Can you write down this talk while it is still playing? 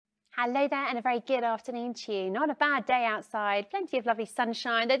Hello there and a very good afternoon to you. Not a bad day outside, plenty of lovely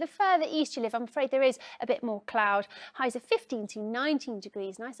sunshine, though the further east you live, I'm afraid there is a bit more cloud. Highs of 15 to 19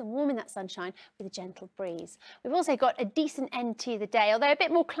 degrees, nice and warm in that sunshine with a gentle breeze. We've also got a decent end to the day, although a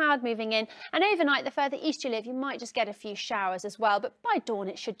bit more cloud moving in. And overnight, the further east you live, you might just get a few showers as well. But by dawn,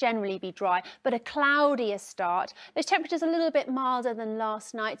 it should generally be dry, but a cloudier start. Those temperatures a little bit milder than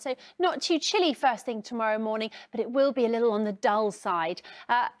last night, so not too chilly first thing tomorrow morning, but it will be a little on the dull side.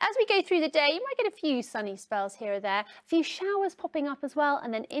 As we go through the day, you might get a few sunny spells here or there, a few showers popping up as well,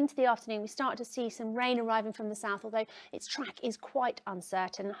 and then into the afternoon we start to see some rain arriving from the south, although its track is quite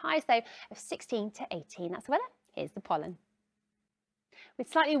uncertain. Highs though of 16 to 18. That's the weather. Here's the pollen.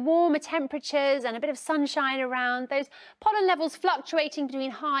 With slightly warmer temperatures and a bit of sunshine around, those pollen levels fluctuating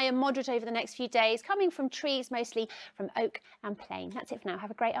between high and moderate over the next few days, coming from trees, mostly from oak and plane. That's it for now.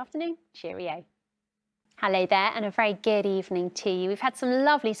 Have a great afternoon. Cheerio. Hello there and a very good evening to you. We've had some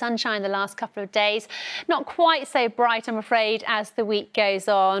lovely sunshine the last couple of days. Not quite so bright, I'm afraid, as the week goes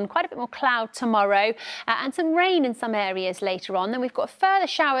on. Quite a bit more cloud tomorrow and some rain in some areas later on. Then we've got further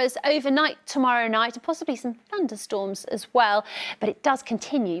showers overnight tomorrow night and possibly some thunderstorms as well. But it does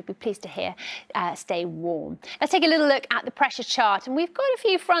continue, be pleased to hear, stay warm. Let's take a little look at the pressure chart. And we've got a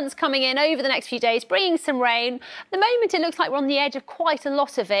few fronts coming in over the next few days, bringing some rain. At the moment, it looks like we're on the edge of quite a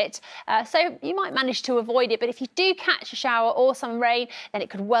lot of it. So you might manage to avoid it, but if you do catch a shower or some rain, then it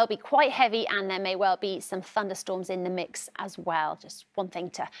could well be quite heavy and there may well be some thunderstorms in the mix as well. Just one thing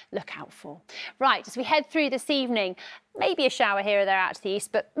to look out for. Right, as we head through this evening, maybe a shower here or there out to the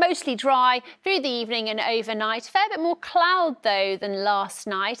east, but mostly dry through the evening and overnight. Fair bit more cloud though than last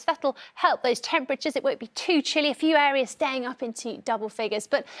night. That'll help those temperatures. It won't be too chilly. A few areas staying up into double figures.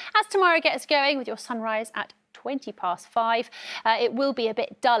 But as tomorrow gets going with your sunrise at 5:20, it will be a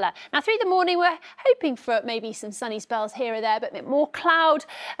bit duller. Now through the morning we're hoping for maybe some sunny spells here or there, but a bit more cloud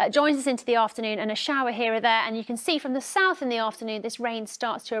joins us into the afternoon and a shower here or there, and you can see from the south in the afternoon this rain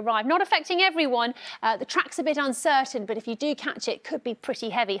starts to arrive. Not affecting everyone, the track's a bit uncertain, but if you do catch it, could be pretty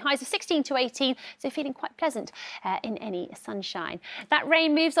heavy. Highs of 16 to 18, so feeling quite pleasant in any sunshine. That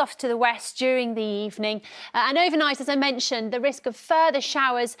rain moves off to the west during the evening and overnight, as I mentioned, the risk of further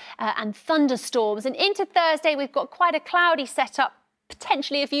showers and thunderstorms, and into Thursday we've got quite a cloudy setup,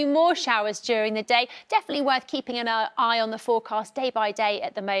 potentially a few more showers during the day. Definitely worth keeping an eye on the forecast day by day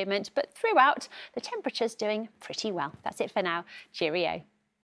at the moment, but throughout the temperature's doing pretty well. That's it for now. Cheerio.